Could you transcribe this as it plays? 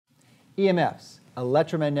EMFs,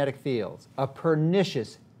 electromagnetic fields, a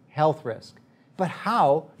pernicious health risk. But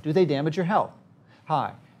how do they damage your health?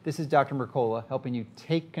 Hi, this is Dr. Mercola helping you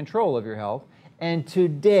take control of your health. And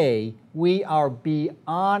today we are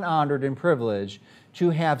beyond honored and privileged to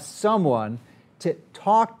have someone to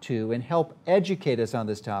talk to and help educate us on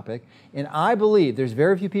this topic. And I believe there's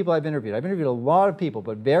very few people I've interviewed. I've interviewed a lot of people,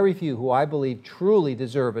 but very few who I believe truly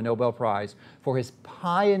deserve a Nobel Prize for his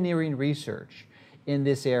pioneering research in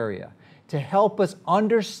this area to help us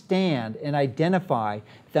understand and identify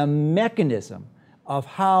the mechanism of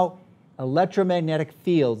how electromagnetic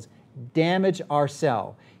fields damage our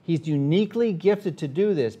cell. He's uniquely gifted to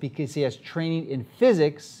do this because he has training in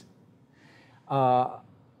physics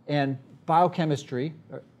and biochemistry,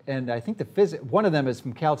 and I think one of them is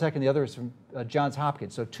from Caltech and the other is from Johns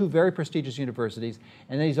Hopkins, so two very prestigious universities,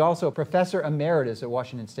 and then he's also a professor emeritus at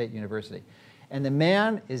Washington State University. And the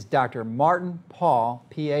man is Dr. Martin Pall,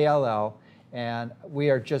 P-A-L-L, and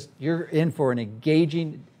you're in for an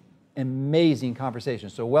engaging, amazing conversation.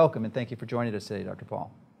 So welcome and thank you for joining us today, Dr. Pall.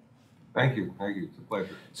 Thank you. It's a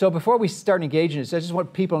pleasure. So before we start engaging this, I just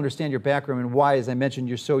want people to understand your background and why, as I mentioned,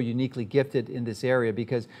 you're so uniquely gifted in this area,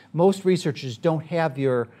 because most researchers don't have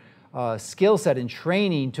your skill set and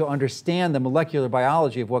training to understand the molecular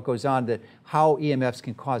biology of what goes on, how EMFs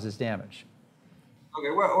can cause this damage.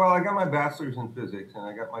 Okay, well, I got my bachelor's in physics and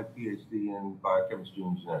I got my PhD in biochemistry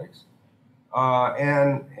and genetics.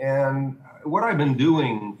 And what I've been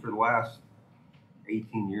doing for the last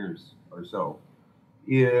 18 years or so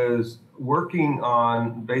is working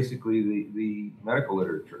on basically the medical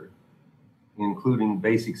literature, including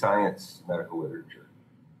basic science medical literature,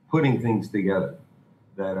 putting things together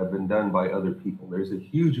that have been done by other people. There's a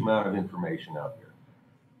huge amount of information out there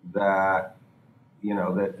that, you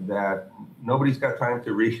know, that nobody's got time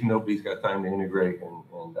to read, nobody's got time to integrate and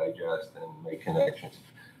digest and make connections.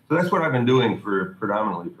 So that's what I've been doing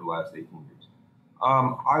predominantly for the last 18 years.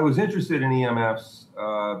 I was interested in EMFs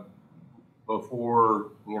before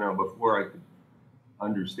I could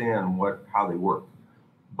understand how they work.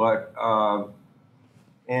 But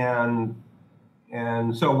and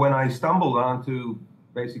so when I stumbled onto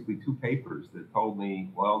basically two papers that told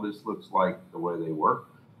me, well, this looks like the way they work,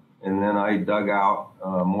 and then I dug out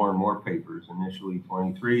more and more papers, initially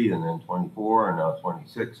 23 and then 24 and now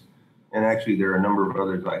 26. And actually there are a number of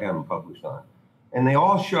others I haven't published on. And they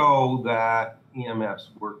all show that EMFs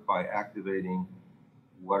work by activating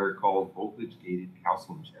what are called voltage-gated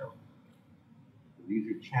calcium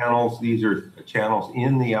channels. These are channels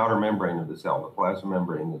in the outer membrane of the cell, the plasma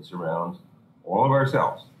membrane that surrounds all of our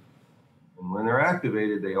cells. And when they're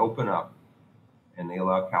activated, they open up and they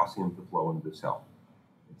allow calcium to flow into the cell.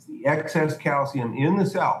 It's the excess calcium in the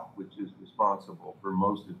cell which is responsible for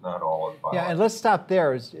most, if not all, of biology. Yeah, and let's stop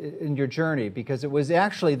there in your journey, because that was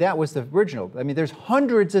the original. I mean, there's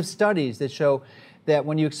hundreds of studies that show that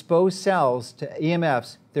when you expose cells to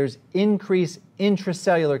EMFs, there's increased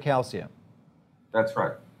intracellular calcium. That's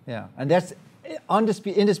right. Yeah, and that's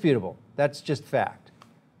indisputable. That's just fact.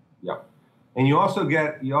 Yeah, and you also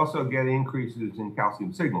get increases in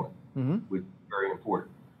calcium signaling, which is very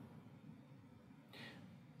important.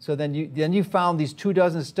 So then you found these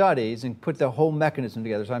 24 studies and put the whole mechanism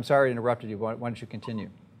together. So I'm sorry I interrupted you. Why don't you continue?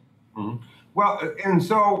 Well, and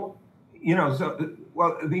so,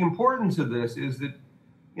 the importance of this is that,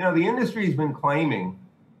 the industry has been claiming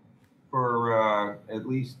for at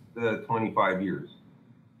least 25 years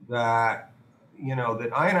that,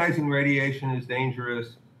 that ionizing radiation is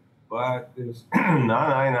dangerous, but this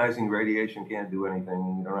non-ionizing radiation can't do anything,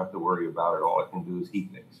 and you don't have to worry about it. All it can do is heat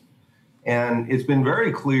things. And it's been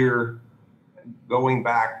very clear, going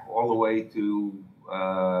back all the way to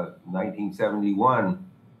 1971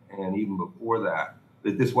 and even before that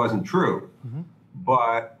this wasn't true.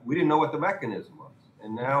 But we didn't know what the mechanism was,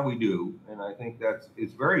 and now we do. And I think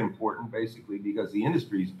it's very important, basically, because the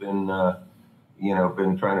industry's been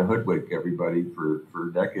been trying to hoodwink everybody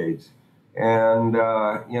for decades, and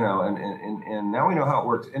and now we know how it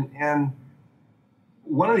works. And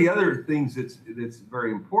one of the other things that's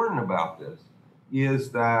very important about this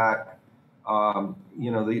is that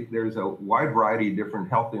there's a wide variety of different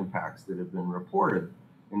health impacts that have been reported,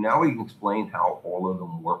 and now we can explain how all of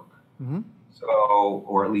them work. So,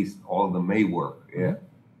 or at least all of them may work. Yeah.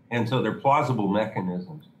 And so they're plausible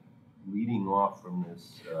mechanisms leading off from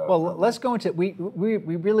this. Well, let's go into, we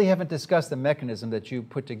really haven't discussed the mechanism that you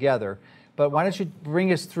put together, but why don't you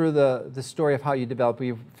bring us through the story of how you developed.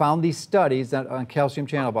 You found these studies on calcium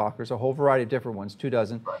channel blockers, a whole variety of different ones,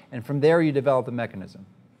 24, right. And from there you developed the mechanism.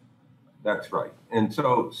 That's right. And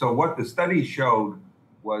so what the study showed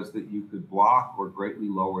was that you could block or greatly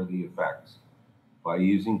lower the effects by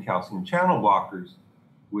using calcium channel blockers,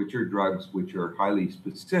 which are drugs which are highly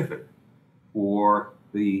specific for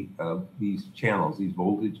these channels, these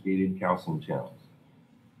voltage-gated calcium channels.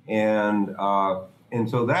 And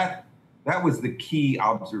so that was the key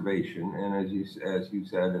observation. And as you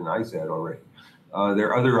said, and I said already, there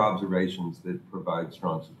are other observations that provide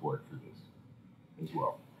strong support for this as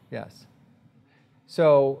well. Yes.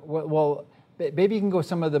 So, well, maybe you can go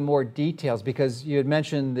some of the more details, because you had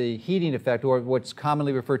mentioned the heating effect, or what's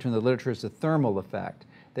commonly referred to in the literature as the thermal effect.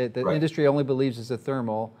 The Right. industry only believes it's a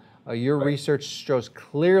thermal. Your Right. research shows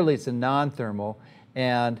clearly it's a non-thermal.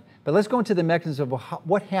 But let's go into the mechanism of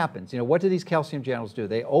what happens. What do these calcium channels do?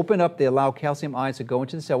 They open up, they allow calcium ions to go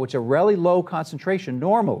into the cell, which are really low concentration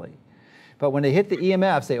normally. But when they hit the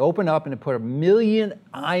EMFs, they open up and they put 1 million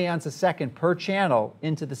ions a second per channel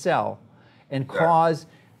into the cell and cause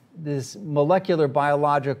this molecular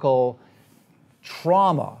biological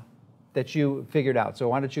trauma that you figured out. So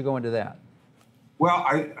why don't you go into that? Well,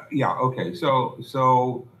 okay. So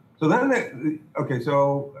let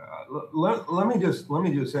me just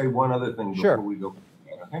say one other thing before we go.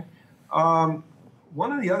 Okay.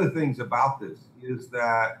 One of the other things about this is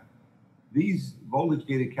that these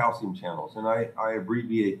voltage-gated calcium channels, and I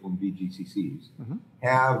abbreviate them VGCCs,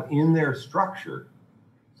 have in their structure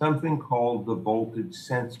something called the voltage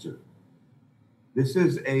sensor. This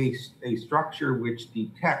is a structure which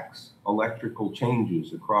detects electrical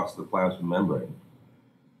changes across the plasma membrane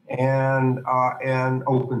and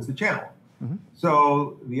opens the channel.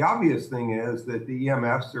 So the obvious thing is that the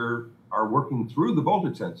EMFs are working through the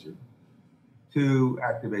voltage sensor to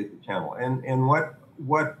activate the channel. And what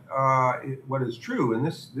is true, and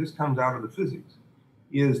this comes out of the physics,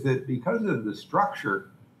 is that because of the structure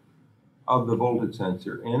of the voltage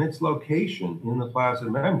sensor and its location in the plasma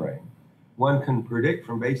membrane, one can predict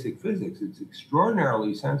from basic physics it's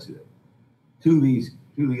extraordinarily sensitive to the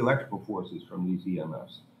electrical forces from these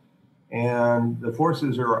EMFs. And the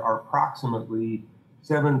forces are approximately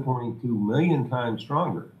 7.2 million times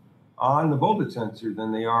stronger on the voltage sensor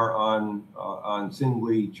than they are on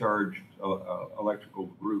singly charged electrical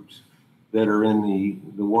groups that are in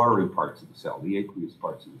the watery parts of the cell, the aqueous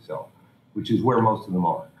parts of the cell, which is where most of them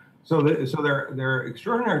are. So there are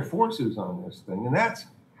extraordinary forces on this thing, and that's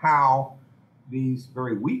how these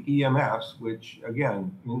very weak EMFs, which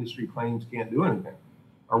again industry claims can't do anything,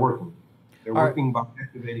 are working. They're working by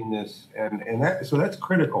activating this, and that's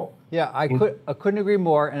critical. Yeah, I couldn't agree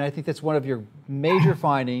more, and I think that's one of your major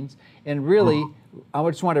findings. And really, I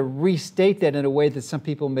just want to restate that in a way that some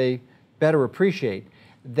people may better appreciate.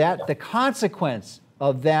 That the consequence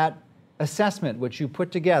of that assessment, which you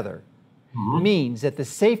put together, means that the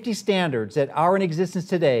safety standards that are in existence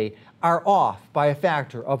today are off by a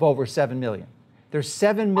factor of over 7 million. They're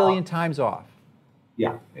 7 million times off.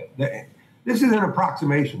 Yeah. This is an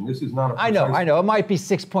approximation. This is not a precise. I know. It might be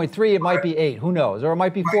 6.3, it might be 8, who knows? Or it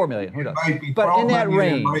might be 4 million, who knows? It might be 12 but in that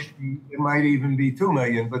million, range. it might even be 2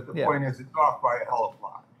 million, but the point is it's off by a hell of a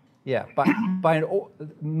lot. Yeah, by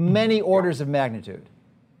many orders of magnitude.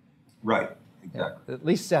 Right, exactly. Yeah, at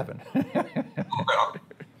least 7.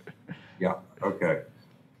 Yeah, okay.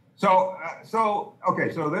 So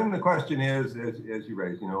then the question is, as you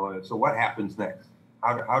raised, so what happens next?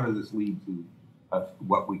 How does this lead to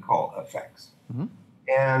what we call effects?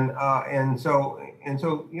 And so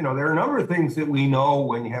there are a number of things that we know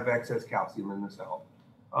when you have excess calcium in the cell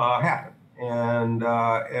happen.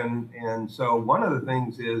 And so one of the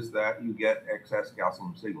things is that you get excess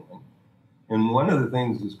calcium signaling. And one of the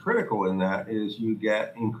things that's critical in that is you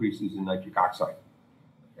get increases in nitric oxide.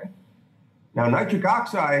 Okay? Now, nitric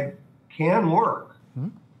oxide can work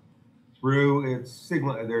through its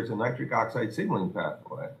signal. There's a nitric oxide signaling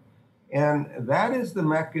pathway. And that is the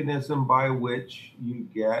mechanism by which you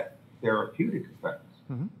get therapeutic effects.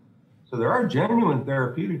 So there are genuine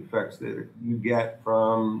therapeutic effects that you get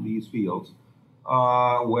from these fields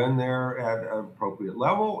when they're at an appropriate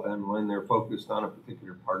level and when they're focused on a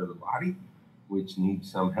particular part of the body which needs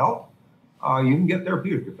some help. You can get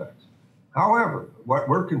therapeutic effects. However, what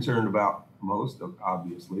we're concerned about most,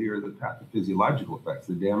 obviously, are the pathophysiological effects,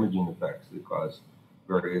 the damaging effects that cause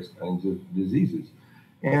various kinds of diseases.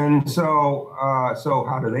 And so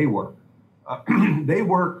how do they work? They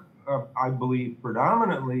work, I believe,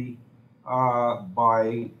 predominantly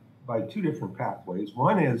by two different pathways.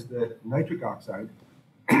 One is that nitric oxide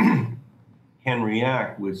can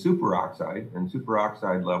react with superoxide, and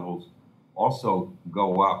superoxide levels also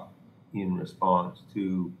go up in response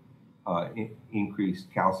to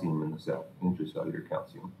increased calcium in the cell, intracellular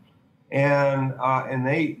calcium. And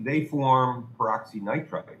they form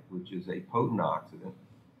peroxynitrite, which is a potent oxidant.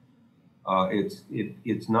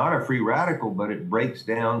 It's not a free radical, but it breaks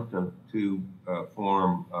down to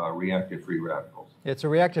form reactive free radicals. It's a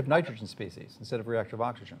reactive nitrogen species instead of reactive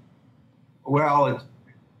oxygen. Well,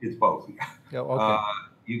 it's both. Yeah, okay.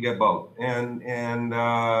 You get both, and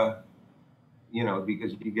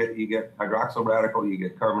because you get hydroxyl radical, you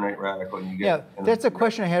get carbonate radical, and you get. Yeah, that's a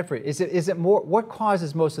question I had for you. Is it more? What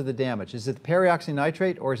causes most of the damage? Is it the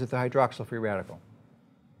peroxynitrate or is it the hydroxyl free radical?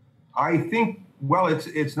 I think. Well,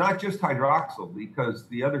 it's not just hydroxyl, because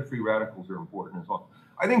the other free radicals are important as well.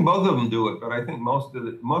 I think both of them do it, but I think most of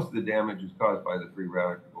the damage is caused by the free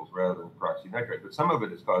radicals rather than peroxynitrate. But some of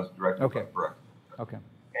it is caused directly by peroxynitrate. Okay.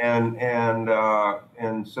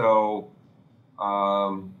 And so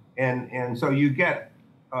you get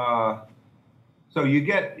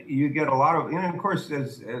you get a lot of, and of course,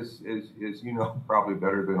 as you know, probably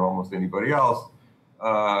better than almost anybody else,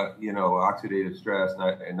 oxidative stress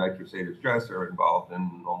and nitrosative stress are involved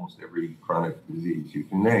in almost every chronic disease you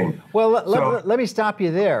can name. Well, let me stop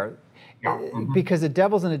you there. Yeah. Because the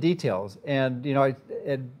devil's in the details, and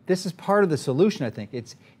this is part of the solution. I think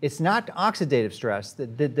it's not oxidative stress.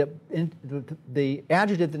 The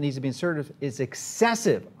adjective that needs to be inserted is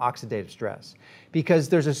excessive oxidative stress, because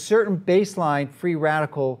there's a certain baseline free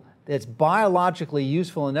radical that's biologically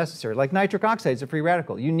useful and necessary. Like nitric oxide is a free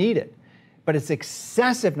radical; you need it, but it's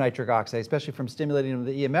excessive nitric oxide, especially from stimulating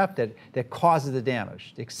the EMF, that causes the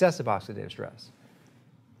damage. The excessive oxidative stress.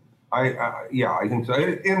 I think so.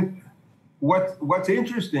 And what's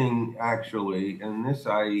interesting, actually, and this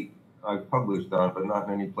I've published on, but not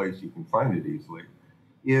in any place you can find it easily,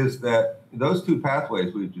 is that those two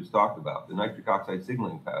pathways we've just talked about, the nitric oxide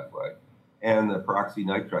signaling pathway and the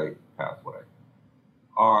peroxynitrite pathway,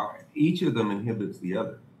 each of them inhibits the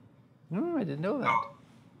other. No, I didn't know that.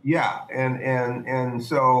 Yeah, and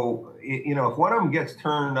so if one of them gets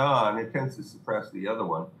turned on, it tends to suppress the other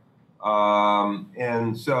one,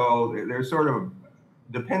 and so they're sort of,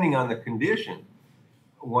 depending on the condition,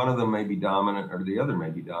 one of them may be dominant or the other may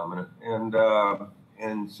be dominant, and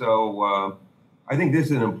so I think this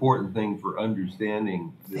is an important thing for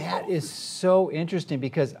understanding this. That is so interesting,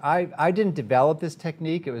 because I didn't develop this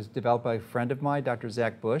technique. It was developed by a friend of mine, Dr.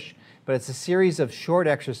 Zach Bush, but it's a series of short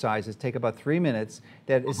exercises, take about 3 minutes,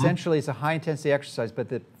 that essentially is a high-intensity exercise, but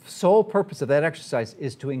the sole purpose of that exercise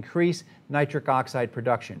is to increase nitric oxide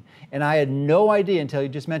production. And I had no idea until you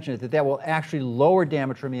just mentioned it that will actually lower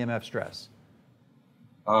damage from EMF stress.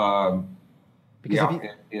 It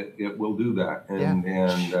will do that,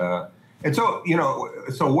 and so,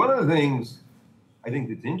 so one of the things I think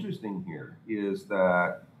that's interesting here is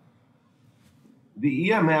that the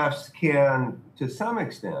EMFs can, to some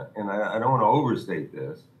extent, and I don't want to overstate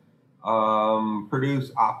this,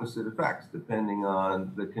 produce opposite effects depending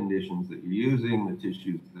on the conditions that you're using, the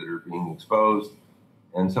tissues that are being exposed,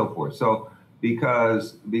 and so forth. So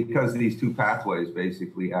because these two pathways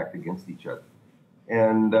basically act against each other,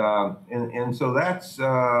 and so that's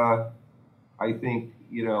I think.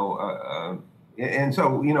 And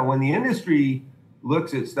so, when the industry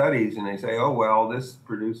looks at studies and they say, oh, well, this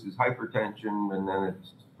produces hypertension and then it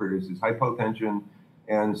produces hypotension,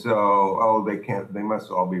 and so, they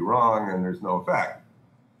must all be wrong and there's no effect.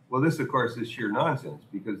 Well, this, of course, is sheer nonsense,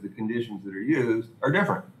 because the conditions that are used are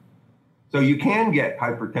different. So you can get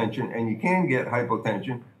hypertension and you can get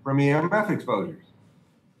hypotension from EMF exposures.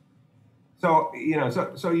 So,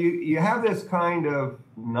 so you have this kind of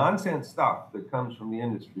nonsense stuff that comes from the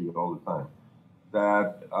industry all the time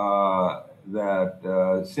that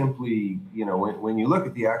simply, when you look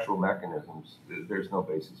at the actual mechanisms, there's no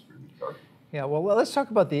basis for these arguments. Yeah, well, let's talk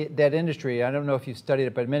about that industry. I don't know if you've studied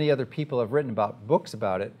it, but many other people have written books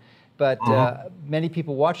about it. But many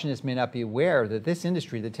people watching this may not be aware that this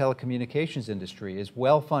industry, the telecommunications industry, is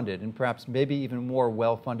well-funded, and perhaps maybe even more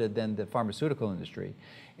well-funded than the pharmaceutical industry,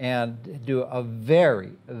 and do a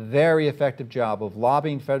very, very effective job of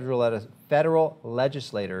lobbying federal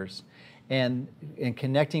legislators and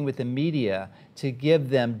connecting with the media to give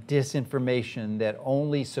them disinformation that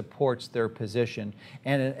only supports their position.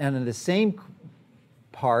 And in the same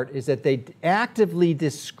part is that they actively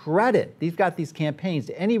discredit. They've got these campaigns.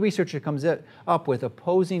 Any researcher that comes up with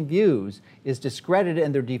opposing views is discredited,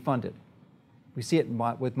 and they're defunded. We see it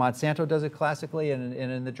with Monsanto does it classically, and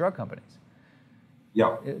in the drug companies.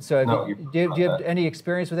 Yeah. So do you have any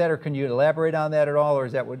experience with that, or can you elaborate on that at all, or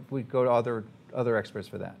is that what we go to other experts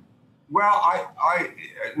for that? Well, I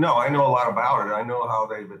know a lot about it. I know how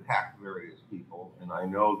they've attacked various people, and I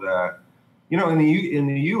know that, in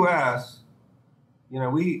the U.S.,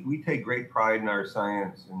 we take great pride in our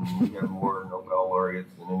science, and we have more Nobel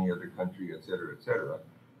laureates than any other country, et cetera, et cetera.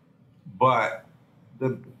 But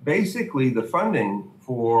basically the funding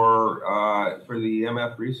for the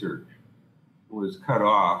EMF research was cut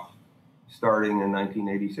off starting in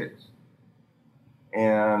 1986.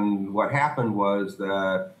 And what happened was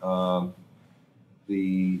that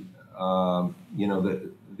the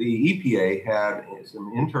EPA had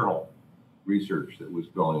some internal research that was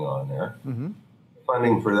going on there. Mm-hmm.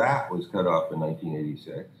 Funding for that was cut off in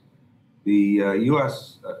 1986. The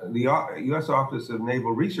U.S. Office of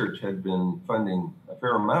Naval Research had been funding a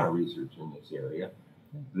fair amount of research in this area.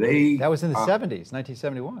 That was in the 70s,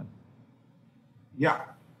 1971. Yeah.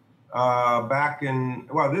 Back in,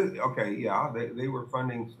 well, they were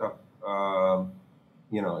funding stuff, and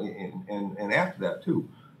after that too.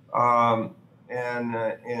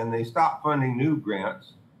 And they stopped funding new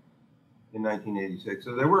grants in 1986.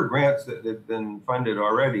 So there were grants that had been funded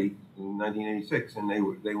already in 1986, and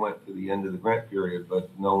they went to the end of the grant period, but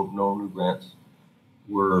no new grants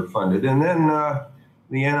were funded. And then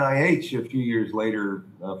the NIH a few years later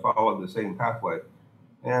followed the same pathway.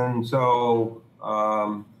 And so,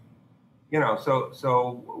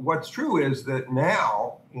 so what's true is that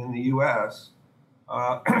now in the U.S.,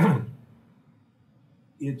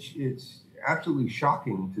 it's absolutely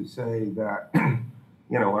shocking to say that,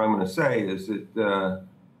 what I'm going to say is that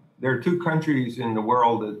there are two countries in the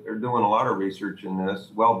world that are doing a lot of research in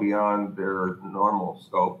this, well beyond their normal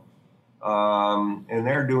scope. And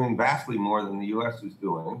they're doing vastly more than the U.S. is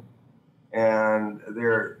doing. And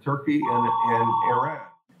they're Turkey and Iran.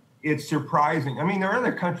 It's surprising. I mean, there are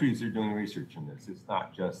other countries that are doing research in this. It's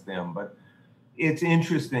not just them, but it's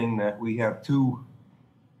interesting that we have two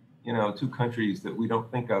countries that we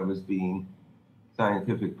don't think of as being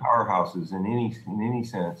scientific powerhouses in any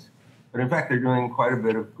sense. But in fact, they're doing quite a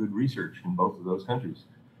bit of good research in both of those countries.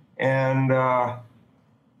 And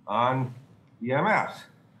on EMFs.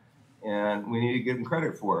 And we need to give them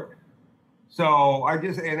credit for it. So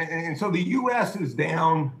so the U.S. is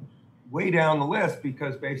way down the list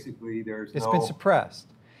because basically it's been suppressed.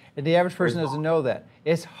 And the average person doesn't know that.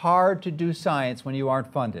 It's hard to do science when you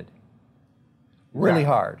aren't funded. Really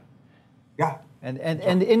hard. Yeah. And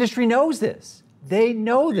the industry knows this. They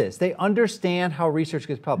know this. They understand how research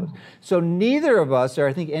gets published. So neither of us, or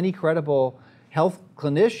I think any credible health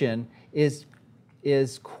clinician, is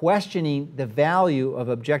questioning the value of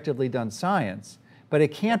objectively done science, but it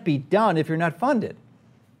can't be done if you're not funded.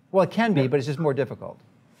 Well, it can be, but it's just more difficult.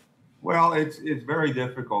 Well, it's very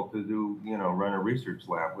difficult to do, run a research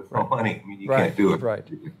lab with no money. I mean, you can't do it. Right.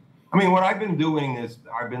 I mean, what I've been doing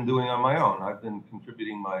on my own. I've been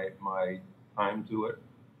contributing my time to it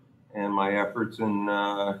and my efforts and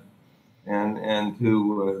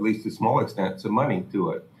to at least a small extent some money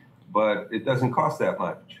to it, but it doesn't cost that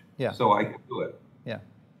much. Yeah. So I can do it. Yeah.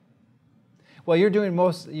 Well, you're doing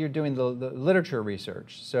the literature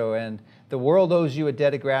research. So, and the world owes you a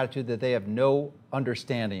debt of gratitude that they have no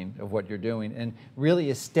understanding of what you're doing, and really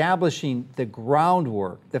establishing the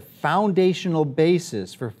groundwork, the foundational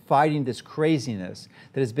basis for fighting this craziness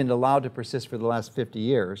that has been allowed to persist for the last 50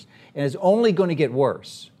 years, and is only going to get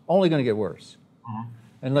worse. Only going to get worse. Mm-hmm.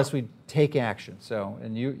 Unless we take action. So,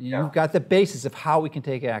 and you've got the basis of how we can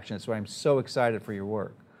take action. That's why I'm so excited for your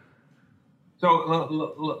work. So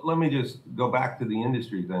let me just go back to the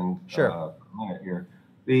industry thing for a minute here.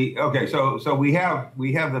 So we have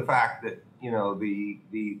the fact that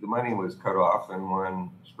the money was cut off, and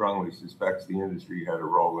one strongly suspects the industry had a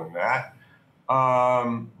role in that.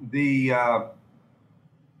 The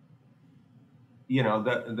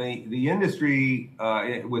industry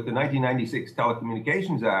with the 1996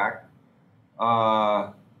 Telecommunications Act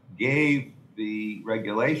gave the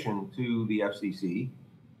regulation to the FCC,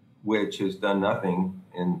 which has done nothing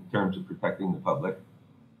in terms of protecting the public,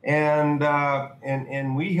 and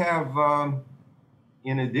we have,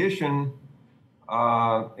 in addition,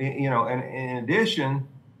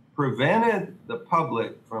 prevented the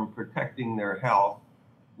public from protecting their health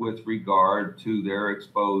with regard to their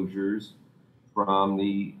exposures from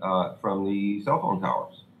the cell phone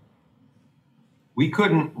towers. We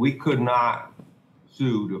could not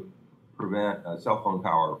sue to prevent a cell phone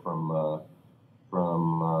tower from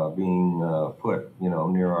being put,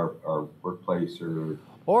 near our workplace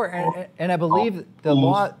and I believe the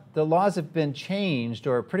laws have been changed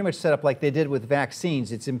or pretty much set up like they did with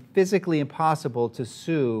vaccines. It's physically impossible to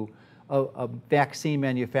sue a vaccine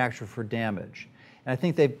manufacturer for damage. And I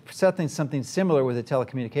think they've set something similar with the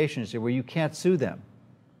telecommunications industry where you can't sue them.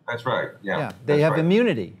 That's right. Yeah. They have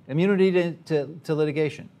immunity to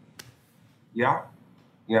litigation. Yeah.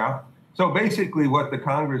 Yeah. So basically what the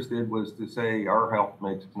Congress did was to say our health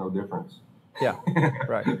makes no difference. Yeah,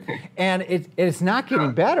 right. And it's not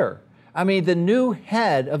getting better. I mean, the new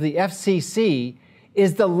head of the FCC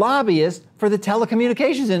is the lobbyist for the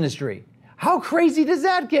telecommunications industry. How crazy does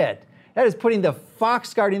that get? That is putting the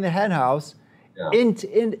fox guarding the hen house I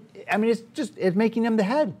mean, it's making them the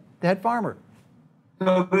head farmer.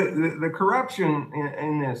 So the corruption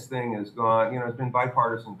in this thing has gone, it's been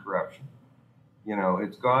bipartisan corruption.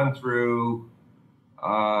 It's gone through,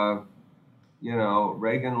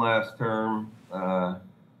 Reagan last term,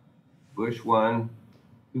 Bush 1,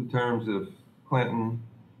 2 terms of Clinton,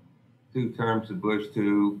 2 terms of Bush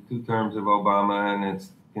 2, 2 terms of Obama, and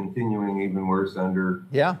it's continuing even worse under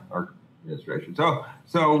our administration.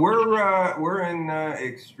 So we're in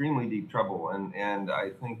extremely deep trouble, and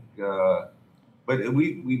I think, but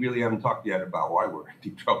we really haven't talked yet about why we're in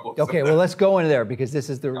deep trouble. Okay, well, let's go into there, because this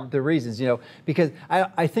is the reasons, because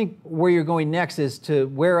I think where you're going next is to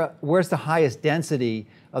where's the highest density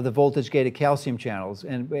of the voltage gated calcium channels,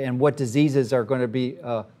 and what diseases are going to be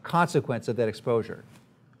a consequence of that exposure.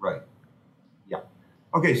 Right. Yeah.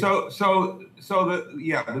 Okay. So the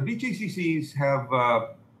VGCCs have.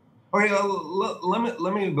 Okay.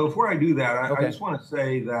 Let me before I do that, I just want to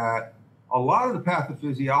say that a lot of the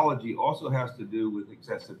pathophysiology also has to do with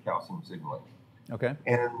excessive calcium signaling. Okay.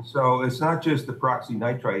 And so it's not just the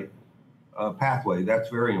peroxynitrite pathway. That's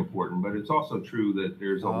very important, but it's also true that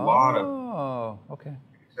there's a lot of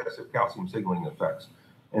excessive calcium signaling effects,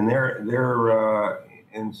 and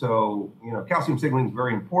and so calcium signaling is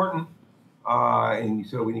very important, and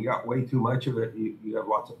so when you got way too much of it, you have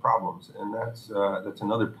lots of problems, and that's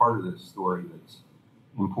another part of this story that's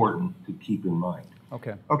important to keep in mind.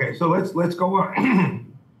 Okay, so let's go on.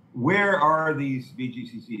 Where are these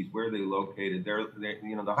VGCCs? Where are they located? They're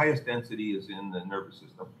the highest density is in the nervous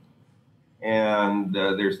system, and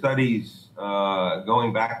there's studies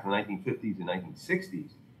going back to the 1950s and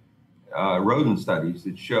 1960s. Rodent studies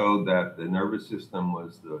that showed that the nervous system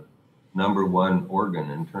was the #1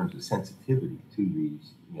 organ in terms of sensitivity to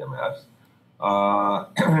these EMFs,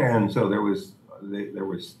 and so there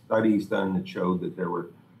were studies done that showed that there were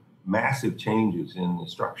massive changes in the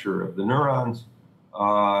structure of the neurons,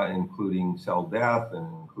 including cell death and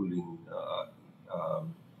including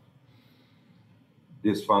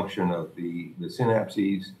dysfunction of the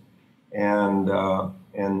synapses and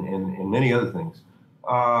many other things.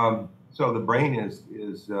 So the brain is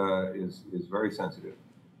very sensitive.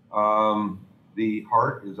 The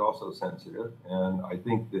heart is also sensitive, and I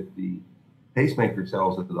think that the pacemaker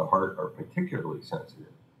cells of the heart are particularly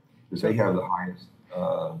sensitive because they have the highest.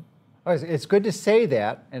 It's good to say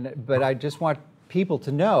that, but I just want people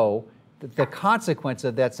to know that the consequence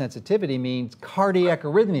of that sensitivity means cardiac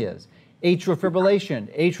arrhythmias, atrial fibrillation,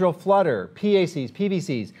 atrial flutter, PACs,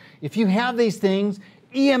 PVCs. If you have these things,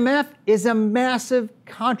 EMF is a massive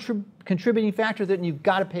contributing factor that you've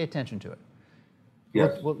got to pay attention to it.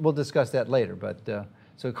 Yes. We'll discuss that later, but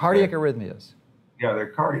so cardiac arrhythmias. Yeah, they're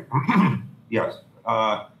cardiac. Yes.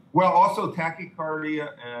 Well, also tachycardia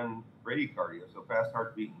and bradycardia, so fast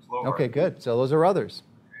heartbeat and slow heartbeat. Okay, good. So those are others.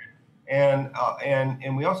 And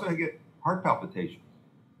we also get heart palpitations.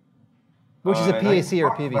 Which is a PAC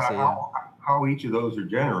or PVC. How each of those are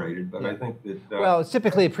generated, but I think that... well, it's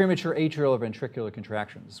typically a premature atrial or ventricular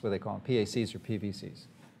contractions. That's what they call them, PACs or PVCs.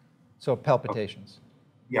 So palpitations.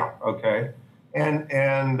 Yeah, okay. And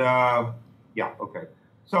yeah, okay.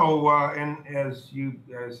 So, and as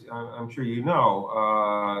I'm sure you know,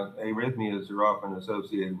 arrhythmias are often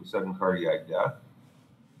associated with sudden cardiac death.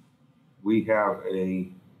 We have a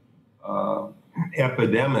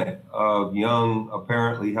epidemic of young,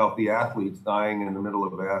 apparently healthy athletes dying in the middle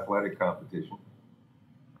of an athletic competition,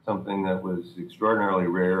 something that was extraordinarily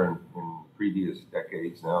rare in previous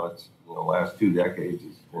decades. Now it's, the last 2 decades,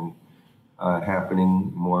 it's been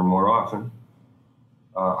happening more and more often.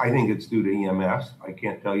 I think it's due to EMFs. I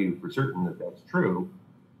can't tell you for certain that that's true,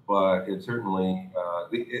 but it certainly,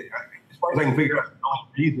 as far as I can figure out,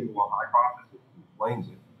 the reasonable hypothesis explains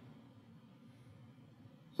it.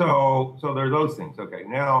 So there are those things. Okay,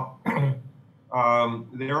 now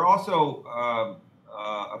there are also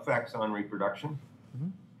effects on reproduction,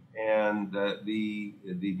 and the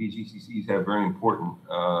VGCCs have very important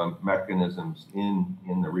mechanisms in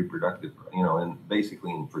the reproductive, and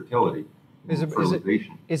basically in fertility. Is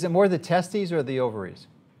it more the testes or the ovaries?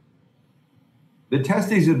 The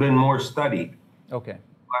testes have been more studied. Okay.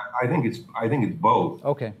 I think it's both.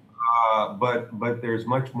 Okay. But there's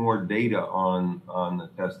much more data on the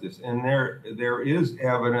testis, and there is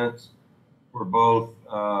evidence for both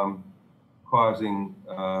causing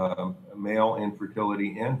male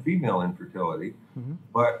infertility and female infertility.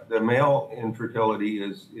 But the male infertility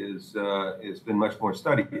is been much more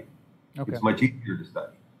studied. Okay. It's much easier to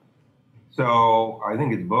study. So I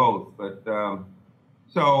think it's both, but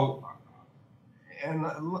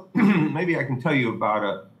maybe I can tell you about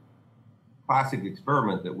a classic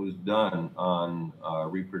experiment that was done on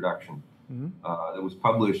reproduction. That was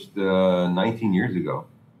published 19 years ago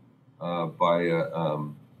by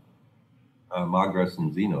Magras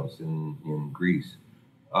and Xenos in Greece.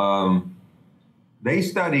 They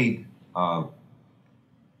studied.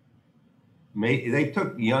 They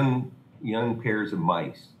took young pairs of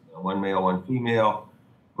mice, one male, one female,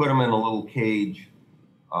 put them in a little cage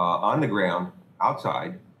on the ground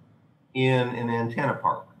outside in an antenna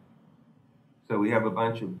park. So we have a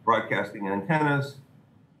bunch of broadcasting antennas,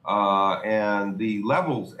 and the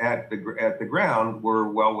levels at the ground were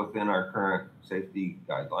well within our current safety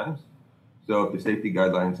guidelines. So if the safety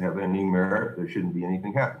guidelines have any merit, there shouldn't be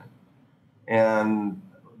anything happening. And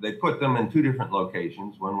they put them in two different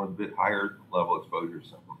locations, one with a bit higher level exposure,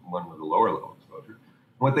 one with a lower level exposure.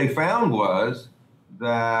 What they found was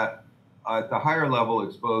that at the higher level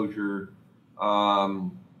exposure,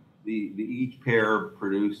 each pair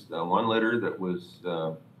produced one litter that was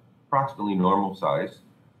approximately normal size,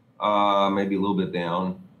 maybe a little bit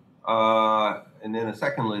down, and then a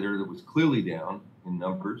second litter that was clearly down in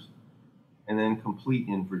numbers, and then complete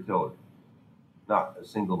infertility, not a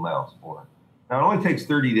single mouse born. Now, it only takes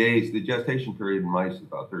 30 days. The gestation period in mice is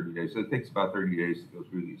about 30 days, so it takes about 30 days to go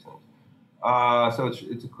through these things. So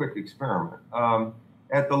it's a quick experiment.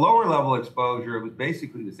 At the lower level exposure, it was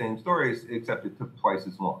basically the same story, except it took twice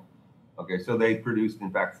as long. Okay, so they produced,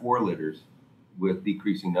 in fact, 4 litters with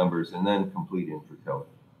decreasing numbers and then complete infertility.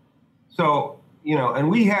 So, and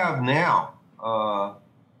we have now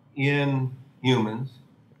in humans,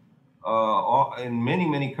 in many,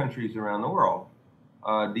 many countries around the world,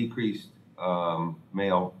 decreased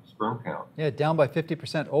male sperm count. Yeah, down by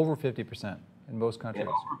 50%, over 50% in most countries. And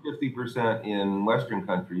over 50% in Western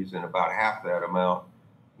countries, and about half that amount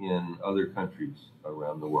in other countries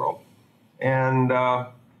around the world. And and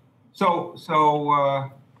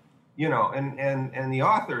the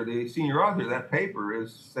author, the senior author of that paper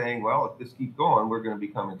is saying, well, if this keeps going, we're going to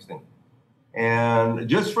become extinct. And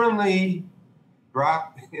just from the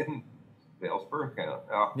drop in male sperm count.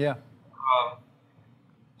 Yeah.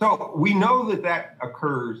 So we know that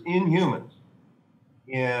occurs in humans,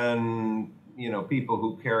 in people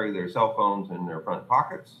who carry their cell phones in their front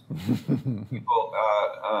pockets, people,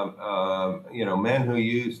 men who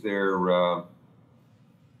use their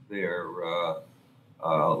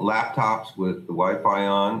laptops with the Wi-Fi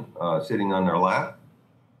on, sitting on their lap.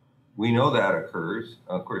 We know that occurs.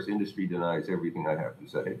 Of course, industry denies everything I have to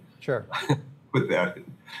say. Sure. Put that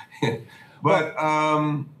in. But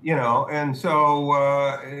and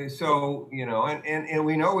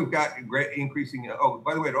we know we've got great increasing. Oh,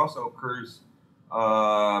 by the way, it also occurs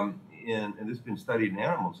and this has been studied in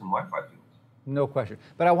animals in Wi-Fi fields. No question.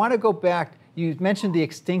 But I want to go back. You mentioned the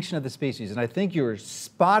extinction of the species, and I think you're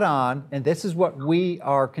spot on. And this is what we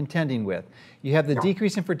are contending with. You have the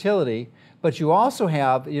decrease in fertility, but you also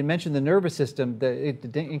have, you mentioned the nervous system, the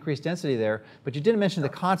increased density there, but you didn't mention the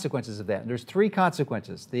consequences of that. And there's 3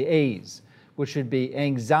 consequences, the A's, which should be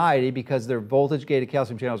anxiety because their voltage-gated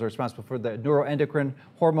calcium channels are responsible for the neuroendocrine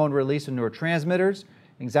hormone release of neurotransmitters,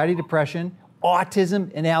 anxiety, depression,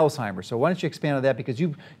 autism, and Alzheimer's. So why don't you expand on that, because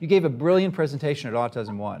you gave a brilliant presentation at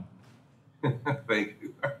Autism One. Thank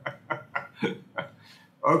you.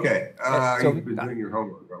 Okay, you've been doing your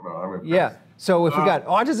homework. I'm impressed. Yeah, so if we got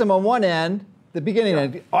autism on one end, the beginning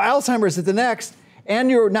end, Alzheimer's at the next,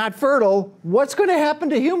 and you're not fertile, what's going to happen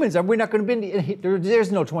to humans? Are we not going to be,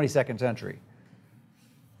 there's no 22nd century.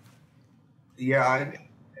 Yeah,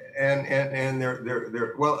 and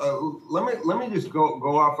they're well, let me just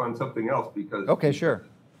go off on something else, because okay, sure.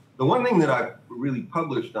 The one thing that I've really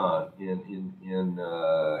published on in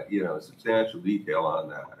substantial detail on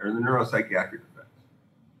that are the neuropsychiatric effects.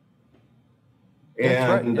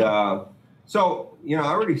 And right, so I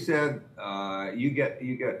already said you get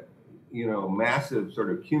massive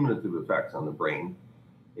sort of cumulative effects on the brain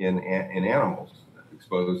in animals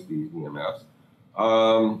exposed to these EMFs.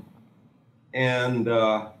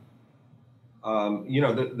 The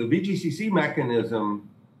VGCC mechanism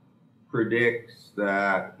predicts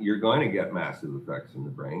that you're going to get massive effects in the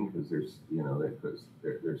brain because there's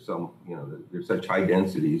such high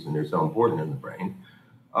densities and they're so important in the brain.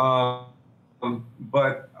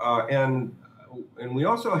 And we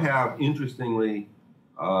also have, interestingly,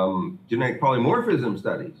 genetic polymorphism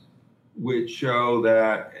studies, which show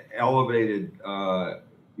that elevated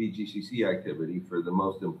VGCC activity for the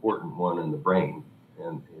most important one in the brain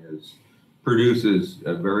and produces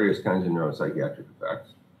various kinds of neuropsychiatric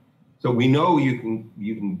effects. So we know you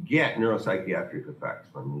can get neuropsychiatric effects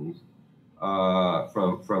from these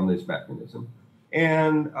from this mechanism,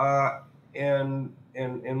 and and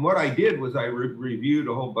what I did was I reviewed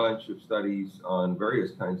a whole bunch of studies on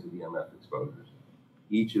various kinds of EMF exposures,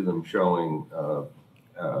 each of them showing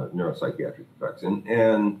neuropsychiatric effects.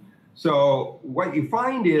 And so what you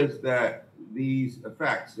find is that these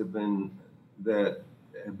effects have been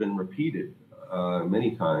repeated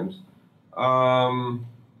many times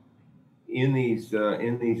in these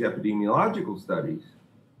epidemiological studies.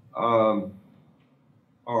 Are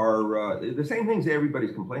the same things that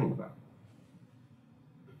everybody's complaining about.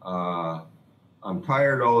 I'm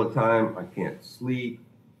tired all the time. I can't sleep.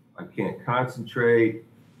 I can't concentrate.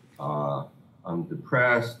 I'm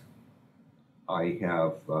depressed. I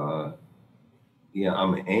have,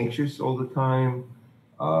 I'm anxious all the time.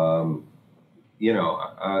 All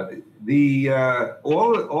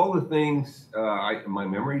the things. My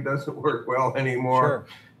memory doesn't work well anymore. Sure.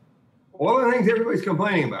 All the things everybody's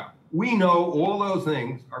complaining about. We know all those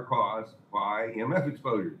things are caused by EMF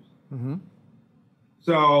exposures. Mm-hmm.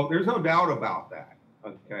 So there's no doubt about that.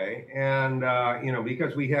 Okay, and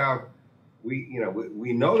because we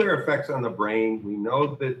know their effects on the brain. We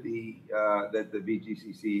know that the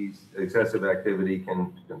VGCC's excessive activity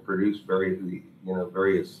can produce various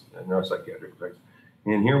neuropsychiatric effects.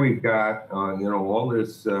 And here we've got all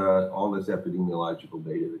this epidemiological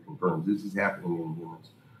data that confirms this is happening in humans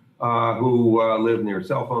who live near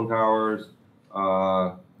cell phone towers,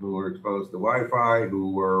 who are exposed to Wi-Fi,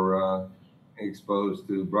 who were exposed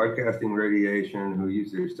to broadcasting radiation, who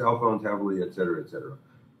use their cell phones heavily, et cetera, et cetera.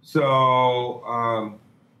 So,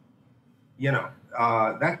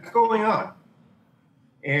 that's going on.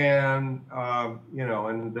 And,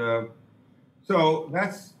 so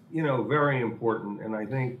that's, very important. And I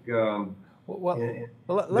think let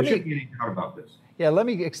there me shouldn't be any doubt about this. Yeah, let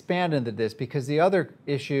me expand into this, because the other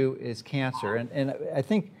issue is cancer. And I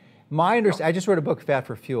think I just wrote a book, Fat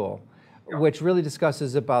for Fuel, which really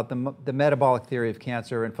discusses about the metabolic theory of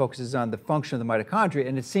cancer and focuses on the function of the mitochondria.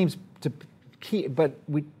 And it seems to key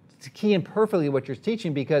in perfectly what you're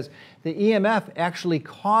teaching, because the EMF actually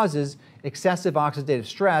causes excessive oxidative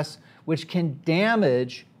stress, which can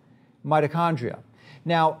damage mitochondria.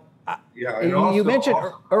 Now, you mentioned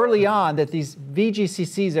early on that these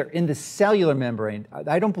VGCCs are in the cellular membrane.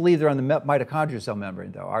 I don't believe they're on the mitochondrial cell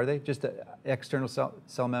membrane, though, are they? Just the external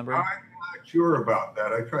cell membrane? I'm not sure about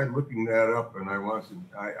that. I tried looking that up, and I'm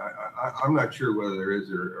not sure whether there is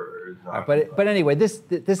or is not. But anyway,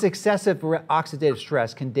 this excessive oxidative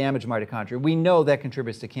stress can damage mitochondria. We know that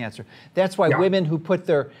contributes to cancer. That's why women who put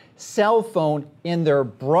their cell phone in their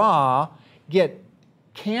bra get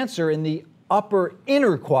cancer in the upper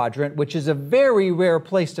inner quadrant, which is a very rare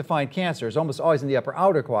place to find cancer. It's almost always in the upper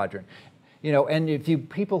outer quadrant. And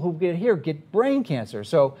people who get brain cancer.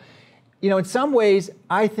 So, in some ways,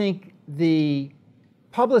 I think the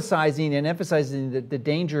publicizing and emphasizing the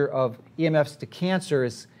danger of EMFs to cancer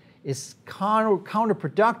is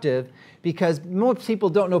counterproductive, because most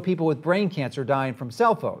people don't know people with brain cancer dying from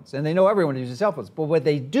cell phones, and they know everyone uses cell phones. But what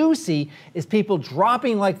they do see is people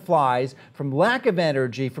dropping like flies from lack of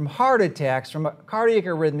energy, from heart attacks, from cardiac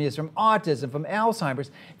arrhythmias, from autism, from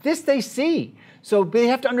Alzheimer's. This they see. So they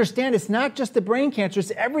have to understand it's not just the brain cancer,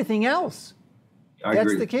 it's everything else.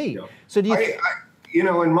 That's the key. Yeah. So do you...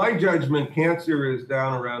 in my judgment, cancer is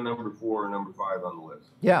down around number 4 or number 5 on the list.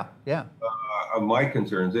 Yeah. Of my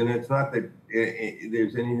concerns, and it's not that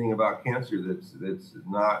there's anything about cancer that's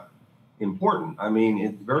not important. I mean,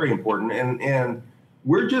 it's very important, and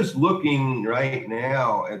we're just looking right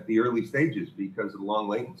now at the early stages because of long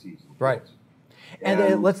latencies. Right.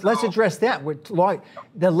 And let's address that.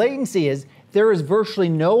 The latency is, there is virtually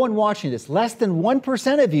no one watching this. Less than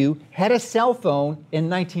 1% of you had a cell phone in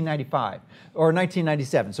 1995 or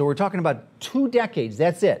 1997. So we're talking about 2 decades.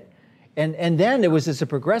 That's it. And then there was a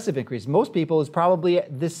progressive increase. Most people, it's probably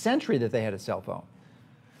this century that they had a cell phone.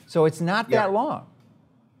 So it's not that long.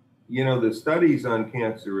 The studies on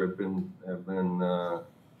cancer have been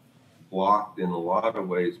blocked in a lot of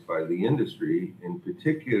ways by the industry, in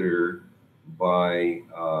particular by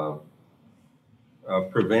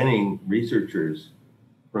preventing researchers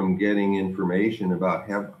from getting information about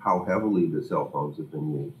how heavily the cell phones have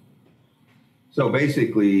been used. So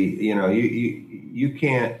basically, you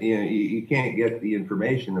can't get the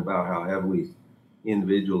information about how heavily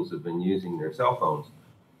individuals have been using their cell phones,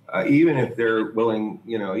 even if they're willing,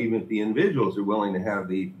 even if the individuals are willing to have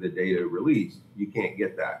the data released, you can't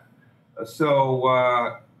get that.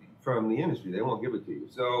 From the industry, they won't give it to you.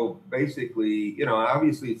 So basically,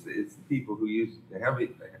 obviously it's the people who use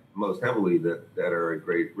most heavily that are at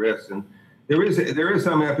great risk, and there is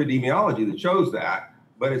some epidemiology that shows that.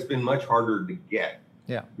 But it's been much harder to get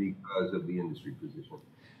because of the industry position.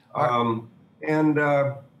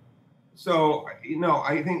 So,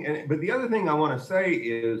 I think, but the other thing I want to say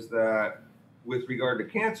is that with regard to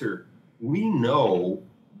cancer, we know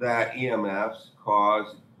that EMFs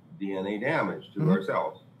cause DNA damage to our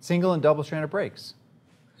cells. Single and double stranded breaks.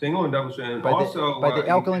 Single and double stranded. By Also, the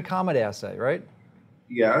alkaline comet assay, right?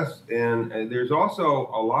 yes, and there's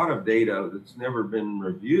also a lot of data that's never been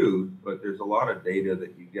reviewed, but there's a lot of data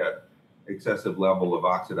that you get excessive level of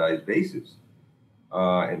oxidized bases,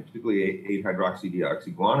 and particularly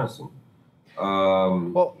 8-hydroxydeoxyguanosine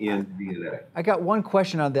in DNA. I got one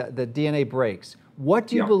question on the DNA breaks. What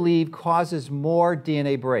do you believe causes more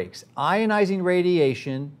DNA breaks? Ionizing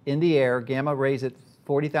radiation in the air, gamma rays at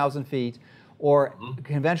 40,000 feet, or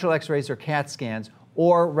conventional X-rays or CAT scans,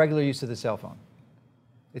 or regular use of the cell phone?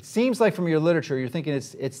 It seems like from your literature, you're thinking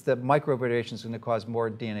it's the microwave radiation is going to cause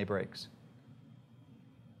more DNA breaks.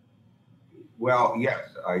 Well, yes,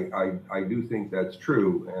 I do think that's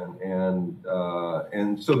true, and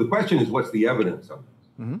so the question is, what's the evidence of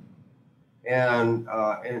this? And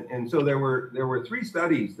so there were 3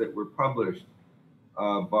 studies that were published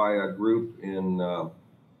by a group in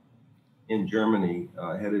Germany,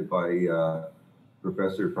 headed by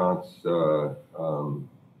Professor Franz. I'm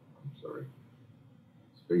sorry,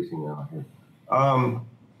 spacing out here. All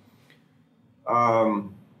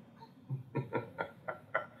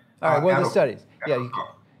right, what are the studies?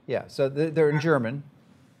 Yeah. So they're in German.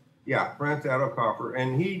 Yeah, Franz Adolkoffer,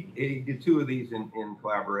 and he did 2 of these in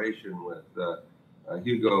collaboration with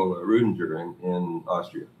Hugo Rudinger in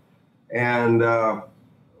Austria. And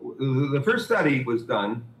the first study was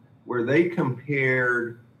done where they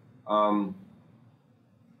compared ionizing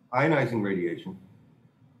radiation,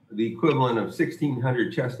 the equivalent of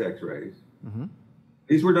 1,600 chest X-rays.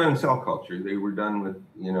 These were done in cell culture. They were done with,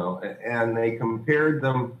 and they compared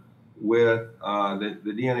them with the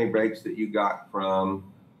DNA breaks that you got from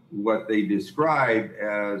what they described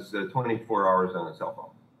as 24 hours on a cell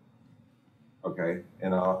phone. Okay,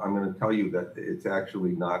 and I'm going to tell you that it's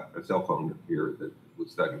actually not a cell phone here that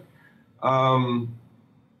was studied.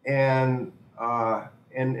 And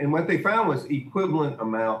what they found was equivalent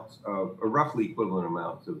amounts of, or roughly equivalent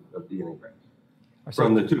amounts of DNA breaks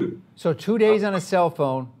from the 2. So 2 days on a cell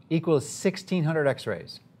phone equals 1,600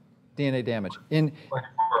 X-rays, DNA damage in 24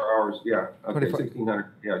 hours. Yeah, okay, 1,600.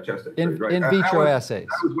 Yeah, chest X-rays. Right. In vitro assays.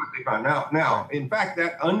 That was what they found. Now, in fact,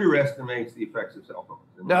 that underestimates the effects of cell phones.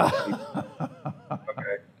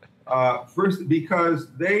 Okay. First,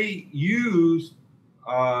 because they used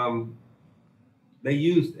a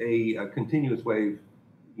continuous wave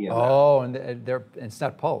EMF. Oh, and it's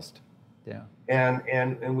not pulsed. Yeah.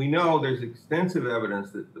 And we know there's extensive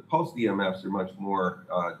evidence that the pulsed EMFs are much more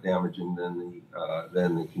damaging than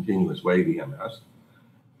the continuous wave EMFs.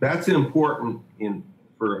 That's important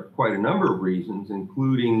for quite a number of reasons,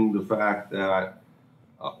 including the fact that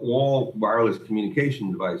all wireless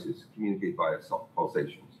communication devices communicate via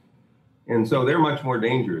pulsations, and so they're much more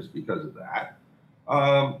dangerous because of that.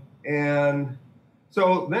 And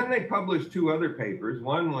so then they published 2 other papers.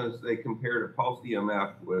 One was they compared a pulsed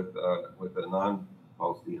EMF with a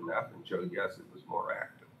non-pulsed EMF and showed, yes, it was more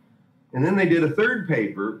active. And then they did a 3rd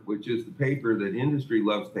paper, which is the paper that industry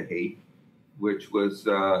loves to hate, which was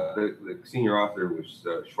the senior author was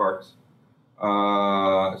Schwartz.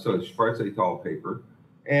 So it's Schwartz et al. Paper.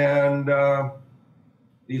 And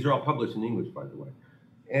these are all published in English, by the way.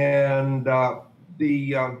 And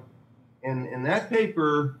in that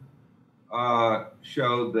paper,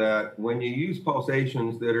 showed that when you use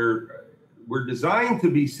pulsations that were designed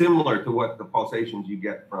to be similar to what the pulsations you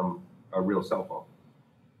get from a real cell phone,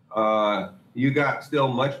 you got still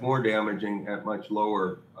much more damaging at much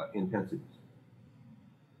lower intensities.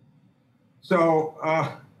 So,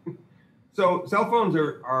 so cell phones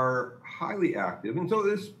are highly active, and so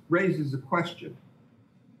this raises a question: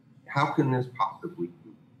 how can this possibly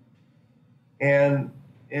be? And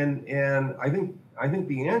I think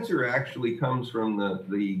the answer actually comes from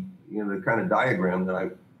the kind of diagram that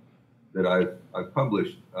I've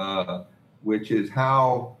published, which is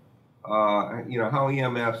how how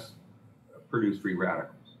EMFs produce free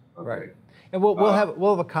radicals. Okay. Right. And we'll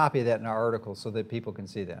have a copy of that in our article so that people can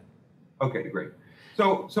see that. Okay, great.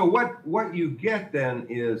 So what you get then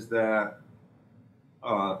is that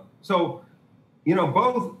both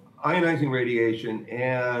ionizing radiation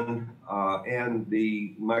and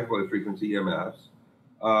the microwave frequency EMFs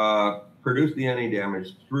produce DNA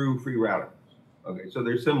damage through free radicals. Okay, so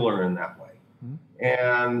they're similar in that way.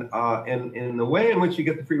 And the way in which you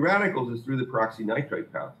get the free radicals is through the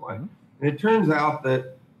peroxynitrite pathway. And it turns out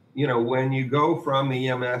that when you go from the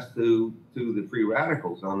EMS to the free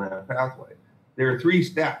radicals on that pathway, there are 3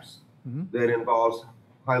 steps that involves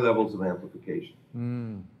high levels of amplification.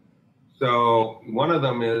 So one of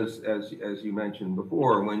them is, as you mentioned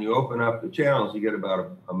before, when you open up the channels, you get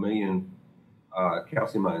about a million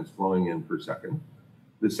calcium ions flowing in per second.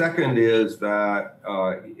 The second is that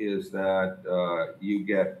you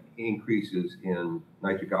get increases in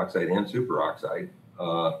nitric oxide and superoxide,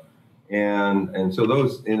 and so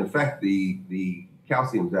those, in effect, the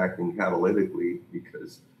calcium's acting catalytically,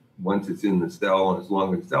 because once it's in the cell and as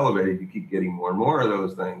long as it's elevated, you keep getting more and more of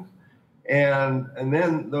those things. And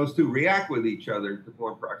then those two react with each other to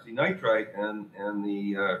form peroxynitrite, and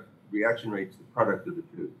the reaction rate's the product of the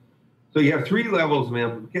two. So you have three levels of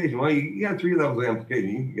amplification. Well, you have three levels of amplification.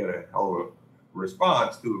 You can get a hell of a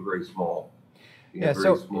response to a very small. Yeah,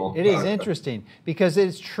 so it is interesting because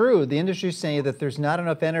it's true. The industry is saying that there's not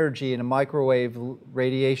enough energy in a microwave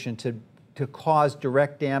radiation to cause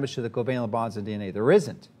direct damage to the covalent bonds of DNA. There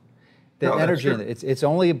isn't. The energy in it. It's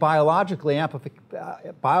only biological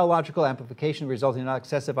amplification resulting in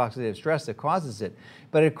excessive oxidative stress that causes it.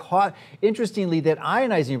 But interestingly, that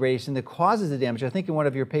ionizing radiation that causes the damage, I think in one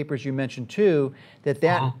of your papers you mentioned too, that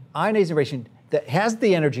ionizing radiation that has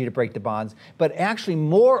the energy to break the bonds, but actually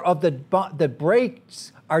more of the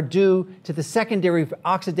breaks are due to the secondary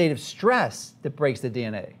oxidative stress that breaks the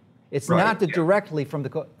DNA. It's not directly from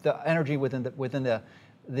the energy within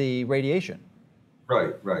the radiation.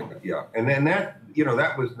 Right, yeah. And then that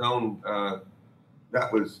was known,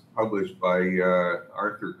 that was published by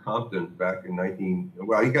Arthur Compton back in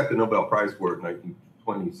he got the Nobel Prize for it in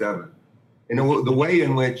 1927. And the way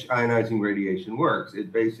in which ionizing radiation works,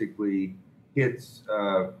 it basically hits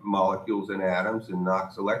molecules and atoms and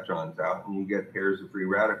knocks electrons out, and you get pairs of free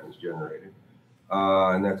radicals generated.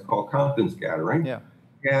 And that's called Compton scattering. Yeah.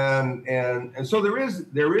 And so there is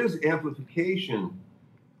amplification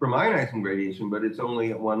from ionizing radiation, but it's only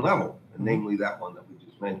at one level, namely that one that we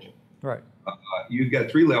just mentioned. Right. You get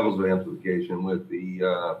three levels of amplification with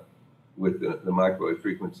the microwave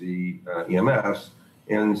frequency EMFs,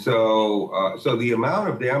 and so the amount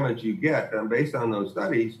of damage you get, based on those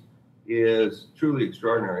studies, is truly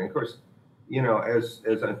extraordinary. And of course,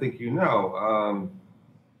 as I think Adolf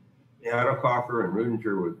Koffer and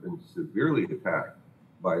Rudinger have been severely attacked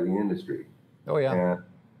by the industry. Oh yeah.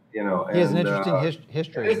 He has an interesting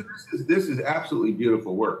history. This is absolutely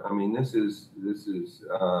beautiful work. I mean, this is.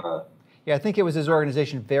 Yeah, I think it was his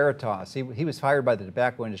organization Veritas. He was hired by the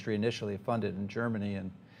tobacco industry initially, funded in Germany,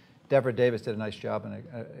 and Deborah Davis did a nice job in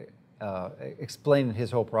explaining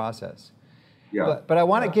his whole process. Yeah. But I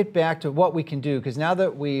want to get back to what we can do, because now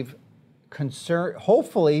that we've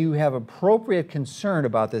hopefully you have appropriate concern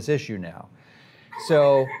about this issue now.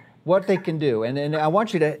 So what they can do, and I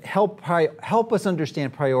want you to help us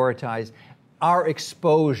understand, prioritize our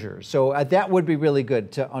exposures. So that would be really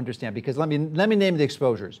good to understand, because let me name the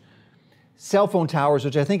exposures. Cell phone towers,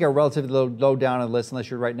 which I think are relatively low down on the list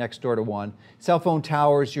unless you're right next door to one. Cell phone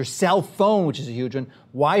towers, your cell phone, which is a huge one,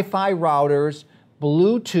 Wi-Fi routers,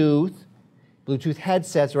 Bluetooth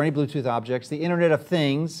headsets or any Bluetooth objects, the Internet of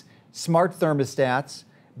Things, smart thermostats,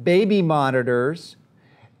 baby monitors,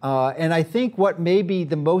 and I think what may be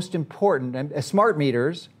the most important, smart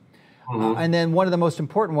meters, and then one of the most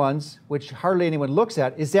important ones, which hardly anyone looks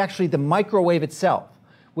at, is actually the microwave itself,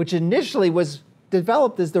 which initially was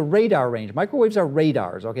developed as the radar range. Microwaves are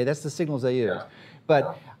radars, okay? That's the signals they use. Yeah.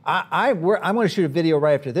 But I'm going to shoot a video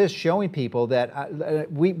right after this showing people that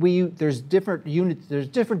there's different units, there's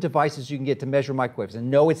different devices you can get to measure microwaves. And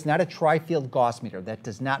no, it's not a tri-field Gauss meter. That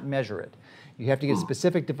does not measure it. You have to get a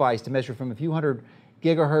specific device to measure from a few hundred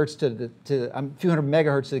gigahertz to a few hundred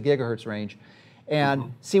megahertz to the gigahertz range,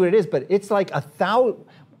 and see what it is. But it's like 1,000.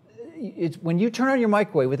 When you turn on your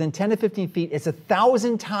microwave within 10 to 15 feet, it's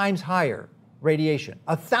 1,000 times higher radiation.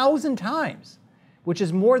 1,000 times, which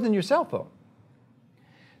is more than your cell phone.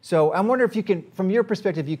 So I'm wondering if you can, from your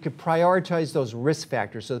perspective, you could prioritize those risk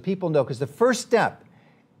factors so that people know, because the first step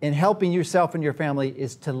in helping yourself and your family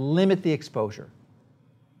is to limit the exposure.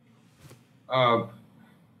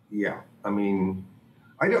 Yeah, I mean,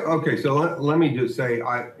 okay, so let me just say,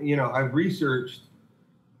 I've researched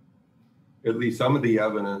at least some of the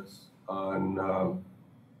evidence on,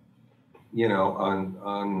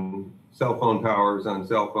 on cell phone towers, on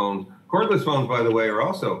cell phones. Cordless phones, by the way, are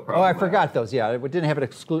also problematic. Oh, I forgot those. Yeah, we didn't have a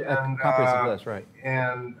comprehensive list, right?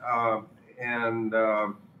 And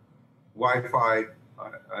Wi-Fi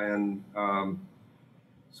and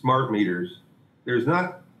smart meters. There's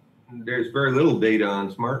very little data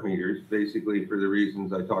on smart meters, basically for the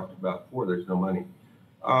reasons I talked about before. There's no money,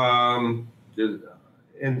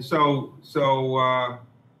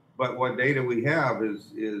 but what data we have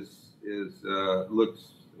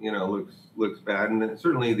looks bad, and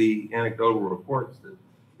certainly the anecdotal reports that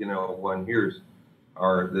one hears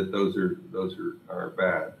those are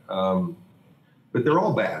bad. But they're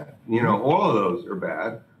all bad. You know, all of those are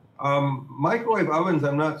bad. Microwave ovens,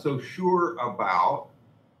 I'm not so sure about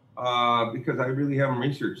because I really haven't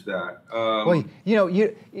researched that. Well, you know,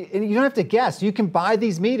 you don't have to guess. You can buy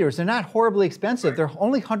these meters. They're not horribly expensive. They're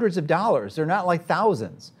only hundreds of dollars. They're not like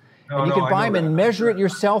thousands. And you can buy them and measure it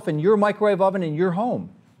yourself in your microwave oven in your home.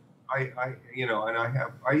 You know, and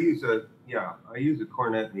I use a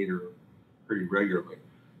Cornet meter pretty regularly.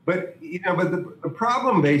 But, you know, but the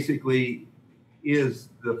problem basically is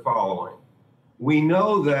the following. We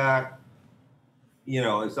know that, you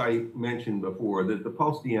know, as I mentioned before, that the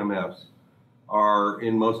pulsed EMFs are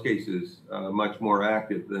in most cases much more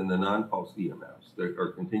active than the non-pulsed EMFs,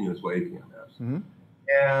 or continuous wave EMFs. Mm-hmm.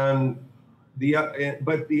 And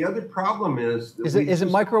but the other problem is it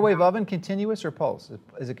microwave oven continuous or pulse?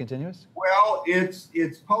 Is it continuous? Well, it's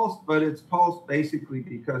pulsed, but it's pulsed basically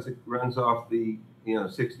because it runs off the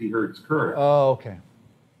 60 hertz current. Oh, okay.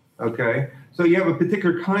 Okay, so you have a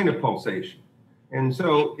particular kind of pulsation, and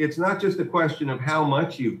so it's not just a question of how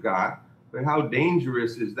much you've got, but how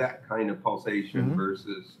dangerous is that kind of pulsation mm-hmm.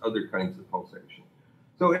 versus other kinds of pulsation.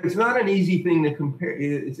 So it's not an easy thing to compare.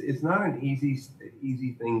 It's not an easy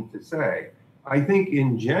thing to say. I think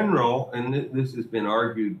in general, and this has been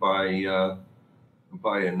argued by a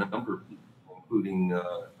number of people, including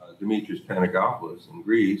Dimitris Panagopoulos in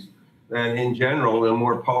Greece, that in general, the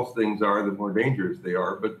more pulse things are, the more dangerous they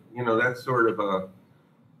are. But that's sort of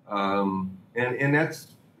and that's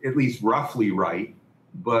at least roughly right,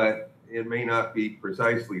 but it may not be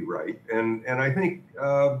precisely right. And I think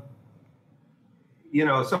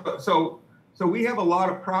so we have a lot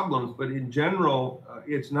of problems, but in general,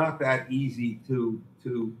 it's not that easy to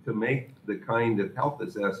make the kind of health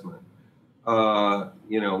assessment,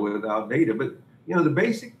 without data. But the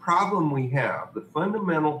basic problem we have, the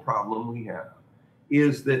fundamental problem we have,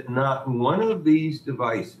 is that not one of these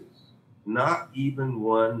devices, not even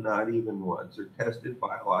once, are tested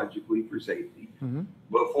biologically for safety mm-hmm.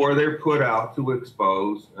 before they're put out to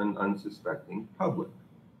expose an unsuspecting public.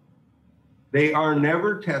 They are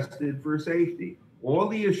never tested for safety. All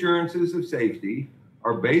the assurances of safety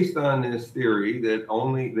are based on this theory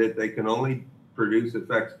that they can only produce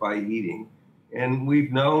effects by heating. And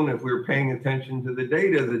we've known, if we're paying attention to the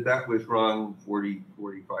data, that was wrong 40,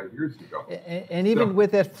 45 years ago. And even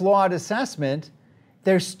with that flawed assessment,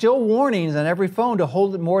 there's still warnings on every phone to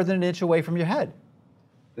hold it more than an inch away from your head.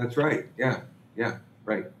 That's right. Yeah,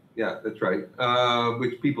 right. Yeah, that's right.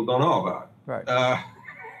 Which people don't know about. Right.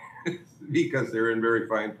 Because they're in very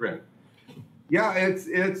fine print. Yeah,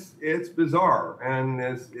 it's bizarre. And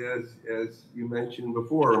as you mentioned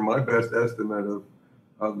before, my best estimate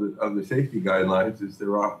of the safety guidelines is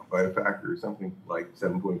they're off by a factor of something like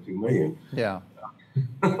 7.2 million. Yeah.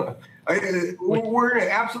 We're in an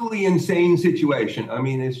absolutely insane situation. I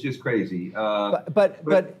mean, it's just crazy.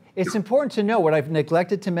 But it's important to know, what I've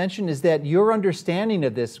neglected to mention is that your understanding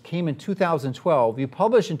of this came in 2012. You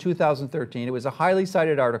published in 2013. It was a highly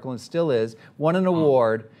cited article and still is, won an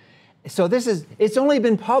award. So it's only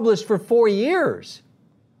been published for 4 years.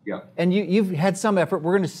 Yeah. And you've had some effort.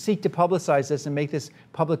 We're going to seek to publicize this and make this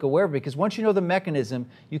public aware, because once you know the mechanism,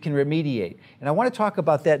 you can remediate. And I want to talk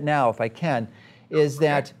about that now, if I can, is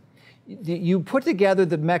that you put together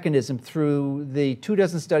the mechanism through the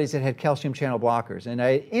 24 studies that had calcium channel blockers. And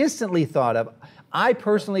I instantly thought of, I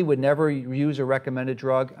personally would never use a recommended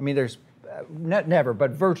drug. I mean, there's never, but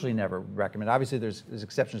virtually never recommend. Obviously, there's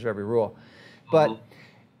exceptions to every rule. But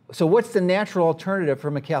so what's the natural alternative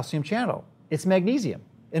from a calcium channel? It's magnesium.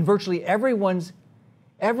 And virtually everyone's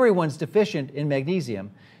deficient in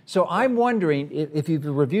magnesium. So I'm wondering if you've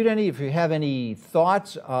reviewed if you have any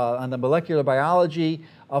thoughts on the molecular biology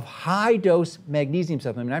of high-dose magnesium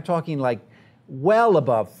supplement. I'm talking like well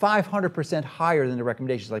above 500% higher than the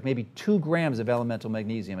recommendations, like maybe 2 grams of elemental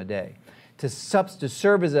magnesium a day, to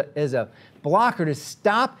serve as a blocker to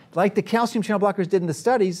stop, like the calcium channel blockers did in the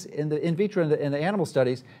studies, in the in vitro and the animal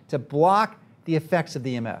studies, to block the effects of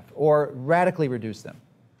the EMF or radically reduce them.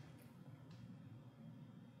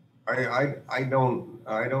 I don't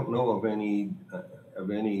know of any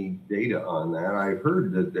data on that. I've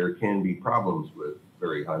heard that there can be problems with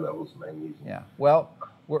very high levels of magnesium. Yeah. Well,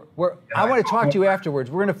 I want to talk to you afterwards.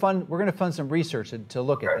 We're going to fund some research to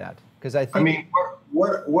look at that, because I think. I mean,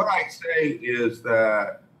 what I say is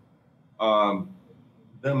that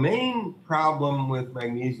the main problem with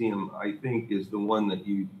magnesium, I think, is the one that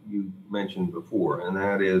you mentioned before, and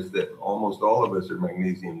that is that almost all of us are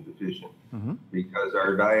magnesium deficient mm-hmm. because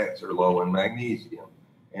our diets are low in magnesium.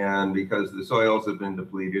 and because the soils have been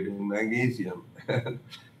depleted in magnesium.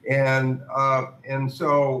 And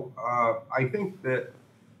so I think that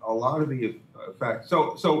a lot of the effects,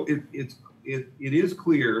 so it is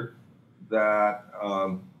clear that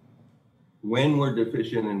when we're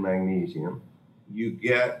deficient in magnesium, you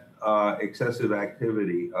get excessive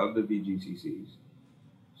activity of the VGCCs.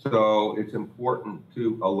 So it's important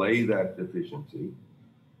to allay that deficiency.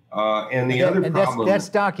 And the other problem— that's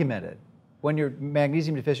documented. When you're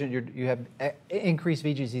magnesium deficient, you have increased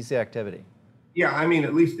VGCC activity. Yeah, I mean,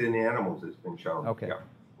 at least in animals, it's been shown. Okay. Yeah.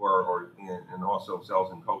 And also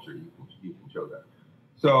cells in culture, you can show that.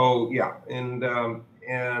 So yeah, and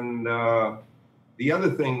the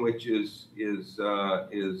other thing which is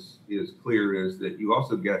clear is that you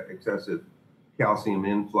also get excessive calcium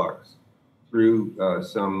influx through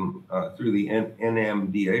through the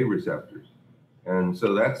NMDA receptors, and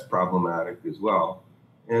so that's problematic as well.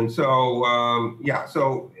 And so yeah,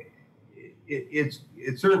 so it's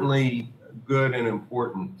certainly good and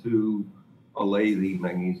important to allay the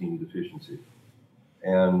magnesium deficiency,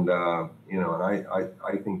 and and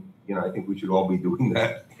I think we should all be doing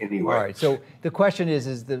that anyway. All right. So the question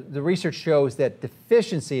is the research shows that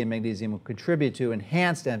deficiency in magnesium will contribute to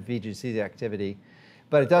enhanced VGCC activity,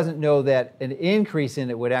 but it doesn't know that an increase in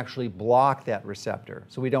it would actually block that receptor.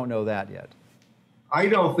 So we don't know that yet. I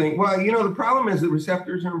don't think. Well, the problem is that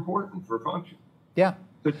receptors are important for function. Yeah.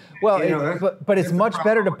 So, well, but it's much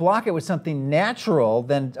better to block it with something natural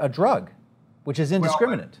than a drug, which is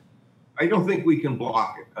indiscriminate. I don't think we can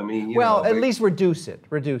block it. I mean, at least reduce it.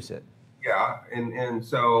 Yeah, and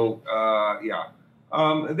so yeah,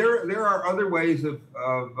 there are other ways of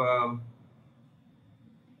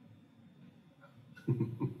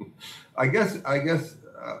I guess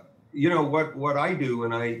what I do,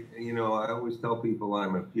 and I always tell people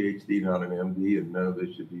I'm a PhD, not an MD, and none of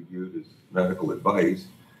this should be viewed as medical advice.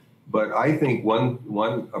 But I think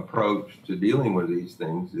one approach to dealing with these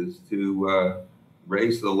things is to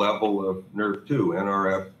raise the level of NRF2,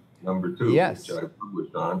 NRF number 2, yes, which I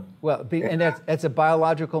published on. Well, and that's a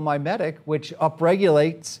biological mimetic which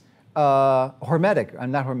upregulates hormetic.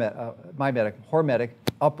 I'm not mimetic. Hormetic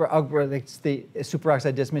upregulates the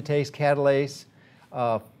superoxide dismutase, catalase,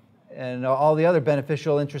 and all the other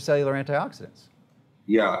beneficial intracellular antioxidants.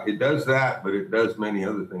 Yeah, it does that, but it does many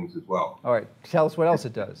other things as well. All right, tell us what else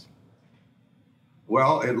it does.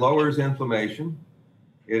 Well, it lowers inflammation.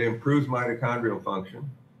 It improves mitochondrial function.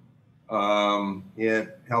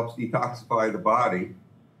 It helps detoxify the body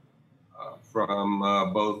from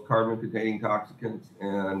both carbon-containing toxicants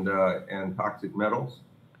and toxic metals.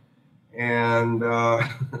 And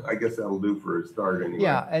I guess that'll do for a start anyway.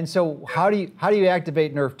 Yeah, and so how do you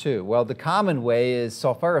activate NRF2? Well, the common way is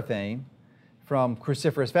sulforaphane from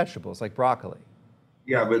cruciferous vegetables like broccoli.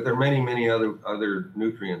 Yeah, but there are many other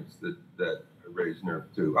nutrients that raise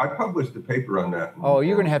NRF2. I published a paper on that. Oh,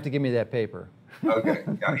 you're going to have to give me that paper. Okay,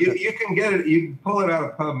 yeah, you can get it. You can pull it out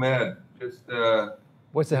of PubMed. Just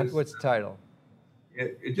what's the title?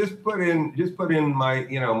 It just put in my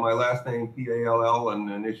my last name PALL and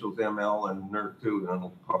initials ML and NRF2, and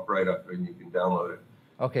it'll pop right up and you can download it.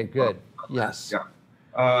 Okay, good. Yes. Yeah.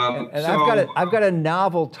 And so, I've got a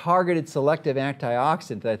novel targeted selective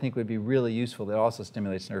antioxidant that I think would be really useful that also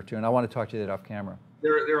stimulates NRF2, and I want to talk to you that off camera.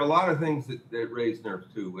 There are a lot of things that raise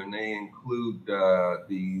NRF2, and they include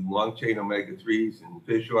the long chain omega-3s in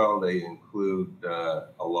fish oil. They include a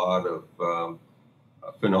lot of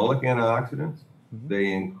phenolic antioxidants. Mm-hmm.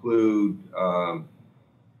 They include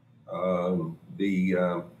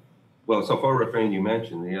sulforaphane you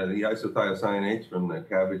mentioned, the isothiocyanates from the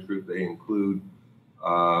cabbage root. They include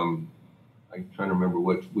I'm trying to remember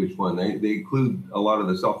which one. They include a lot of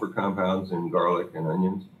the sulfur compounds in garlic and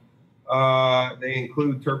onions. They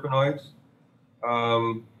include terpenoids.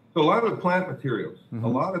 So a lot of the plant materials, mm-hmm. a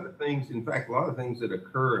lot of the things that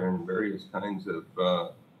occur in various kinds of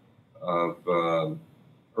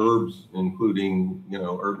herbs, including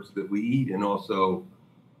herbs that we eat, and also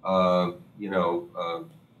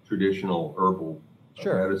traditional herbal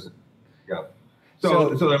medicine. Yeah. So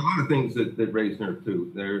there are a lot of things that raise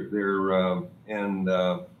NRF2.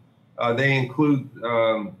 They include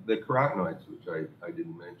the carotenoids, which I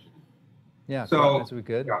didn't mention. Yeah, carotenoids would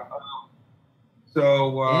be good. Yeah.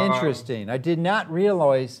 Interesting. I did not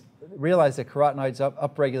realize that carotenoids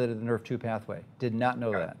upregulated the NRF2 pathway. Did not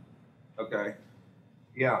know that. Okay.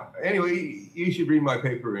 Yeah. Anyway, you should read my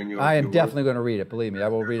paper. I am definitely going to read it. Believe me, I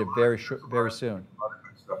will read it very soon. A lot of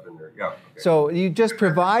good stuff in there. Yeah. Okay. So you just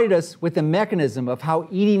provided us with the mechanism of how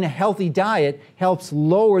eating a healthy diet helps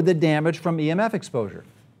lower the damage from EMF exposure.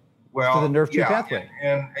 Well, for the NRF2 yeah, pathway.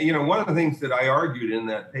 And you know, one of the things that I argued in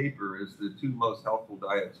that paper is the two most healthful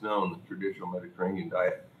diets known, the traditional Mediterranean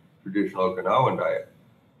diet, traditional Okinawan diet,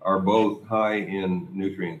 are both high in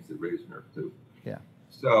nutrients that raise NRF2. Yeah.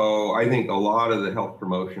 So I think a lot of the health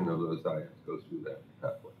promotion of those diets goes through that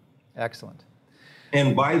pathway. Excellent.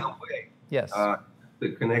 And by the way, yes,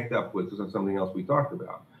 to connect up with something else we talked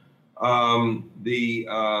about, the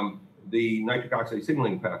nitric oxide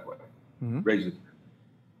signaling pathway raises.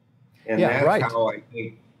 And yeah, that's how I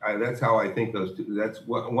think. That's how I think those two. That's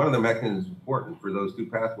one of the mechanisms important for those two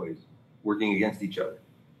pathways working against each other.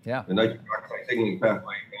 Yeah. The nitric oxide signaling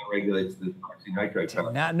pathway regulates the oxynitrite pathway.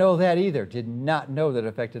 Did not know that either. Did not know that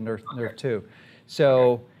affected NRF2.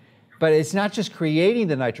 So, but it's not just creating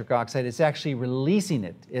the nitric oxide, it's actually releasing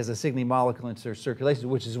it as a signaling molecule into circulation,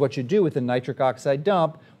 which is what you do with the nitric oxide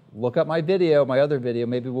dump. Look up my video, my other video,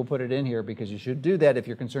 maybe we'll put it in here, because you should do that if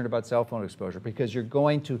you're concerned about cell phone exposure, because you're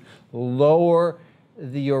going to lower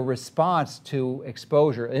your response to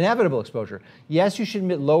exposure, inevitable exposure. Yes, you should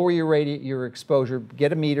lower your exposure,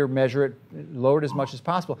 get a meter, measure it, lower it as much as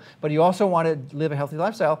possible, but you also want to live a healthy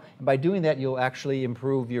lifestyle, and by doing that, you'll actually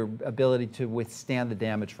improve your ability to withstand the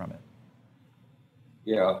damage from it.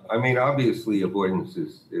 Yeah, I mean, obviously avoidance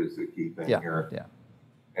is the key thing here. Yeah.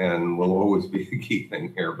 And will always be the key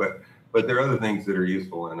thing here, but there are other things that are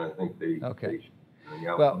useful, and I think they should.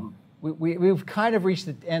 Yeah. Well, we've kind of reached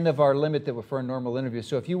the end of our limit that we're for a normal interview.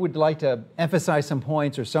 So if you would like to emphasize some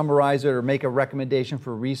points or summarize it or make a recommendation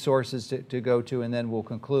for resources to go to, and then we'll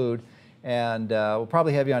conclude. And we'll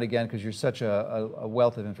probably have you on again because you're such a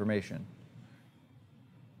wealth of information.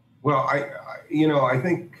 Well, I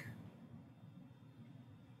think,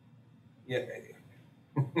 yeah.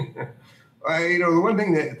 The one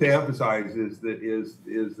thing to emphasize is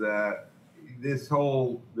that this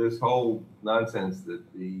whole nonsense that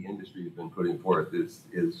the industry has been putting forth is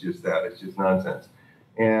just that. It's just nonsense,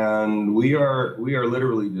 and we are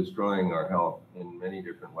literally destroying our health in many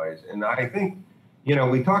different ways. And I think,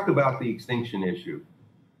 we talked about the extinction issue,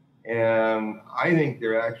 and I think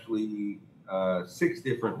there are actually 6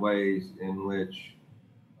 different ways in which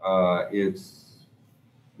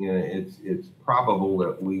it's probable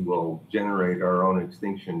that we will generate our own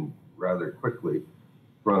extinction rather quickly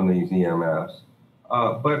from these EMFs.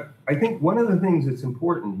 But I think one of the things that's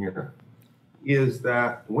important here is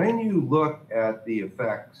that when you look at the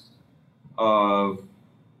effects of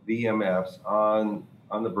the EMFs on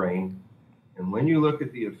the brain, and when you look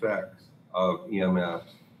at the effects of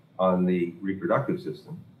EMFs on the reproductive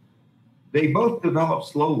system, they both develop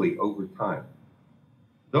slowly over time.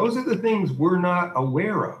 Those are the things we're not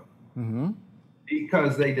aware of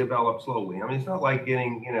because they develop slowly. I mean, it's not like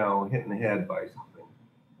getting, hit in the head by something.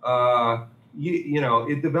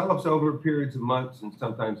 It develops over periods of months and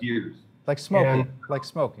sometimes years. Like smoking,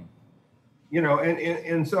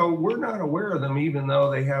 And so we're not aware of them, even though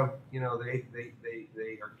they have, they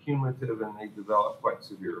are cumulative and they develop quite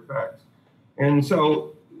severe effects. And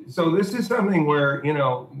so this is something where,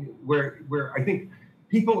 where I think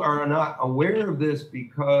people are not aware of this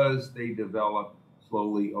because they develop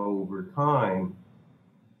slowly over time,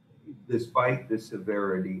 despite the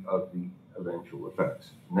severity of the eventual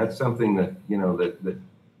effects. And that's something that, that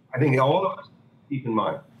I think all of us keep in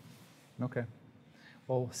mind. Okay.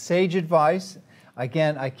 Well, sage advice.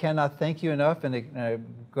 Again, I cannot thank you enough, and I'm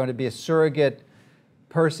going to be a surrogate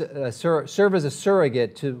person, serve as a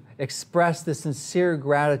surrogate to express the sincere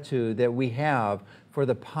gratitude that we have for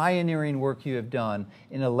the pioneering work you have done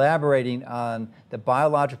in elaborating on the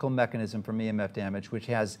biological mechanism from EMF damage, which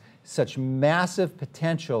has such massive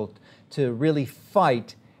potential to really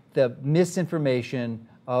fight the misinformation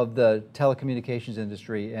of the telecommunications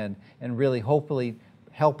industry and really hopefully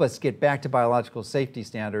help us get back to biological safety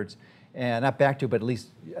standards, and not back to, but at least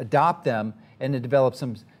adopt them and to develop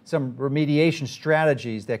some remediation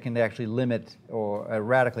strategies that can actually limit or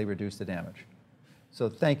radically reduce the damage. So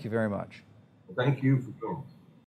thank you very much. Thank you for doing this.